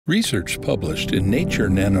Research published in Nature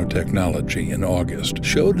Nanotechnology in August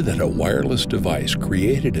showed that a wireless device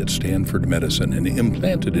created at Stanford Medicine and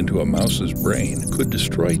implanted into a mouse's brain could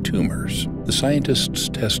destroy tumors. The scientists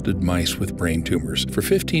tested mice with brain tumors for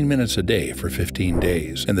 15 minutes a day for 15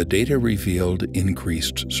 days, and the data revealed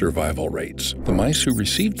increased survival rates. The mice who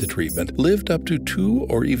received the treatment lived up to 2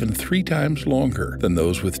 or even 3 times longer than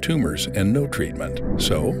those with tumors and no treatment.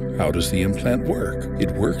 So, how does the implant work?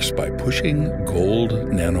 It works by pushing gold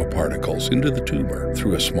nanoparticles into the tumor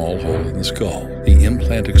through a small hole in the skull. The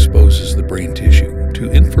implant exposes the brain tissue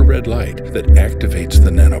to infrared light that activates the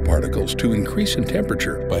nanoparticles to increase in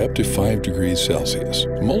temperature by up to 5 degrees Celsius.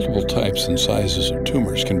 Multiple types and sizes of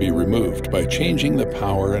tumors can be removed by changing the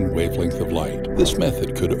power and wavelength of light. This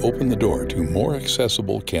method could open the door to more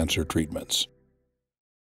accessible cancer treatments.